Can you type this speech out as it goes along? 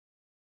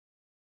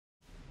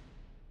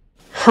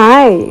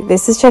Hi,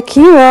 this is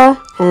Shakira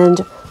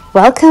and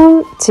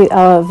welcome to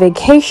our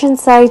Vacation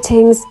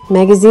Sightings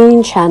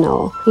Magazine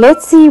Channel.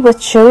 Let's see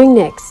what's showing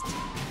next.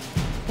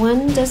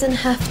 One doesn't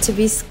have to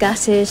be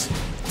Scottish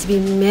to be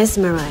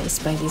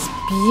mesmerized by these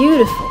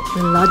beautiful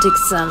melodic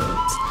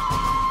sounds.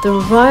 The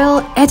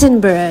Royal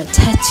Edinburgh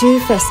Tattoo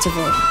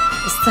Festival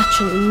is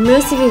such an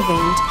immersive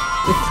event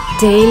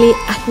with daily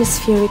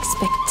atmospheric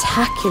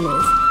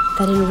spectaculars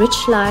that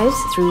enrich lives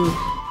through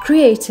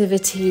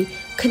creativity,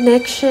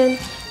 connection,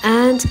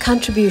 and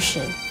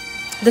contribution.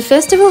 The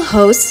festival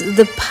hosts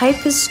the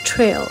Pipers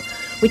Trail,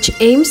 which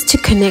aims to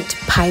connect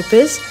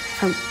pipers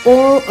from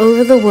all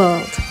over the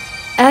world.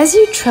 As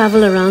you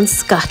travel around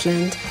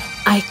Scotland,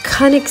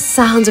 iconic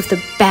sounds of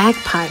the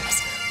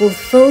bagpipes will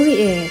fill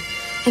the air,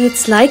 and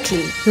it's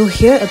likely you'll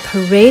hear a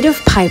parade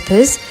of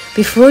pipers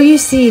before you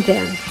see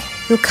them.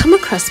 You'll come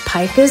across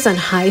pipers on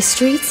high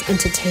streets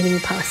entertaining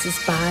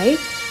passers-by,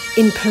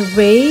 in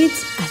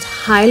parades, at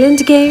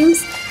highland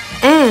games,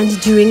 and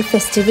during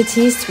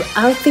festivities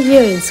throughout the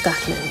year in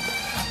Scotland,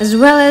 as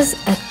well as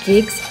at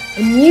gigs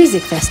and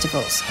music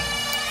festivals.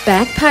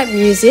 Bagpipe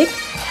music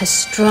has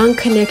strong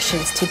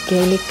connections to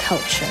Gaelic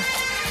culture.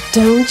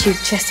 Don't you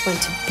just want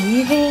to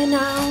be there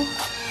now?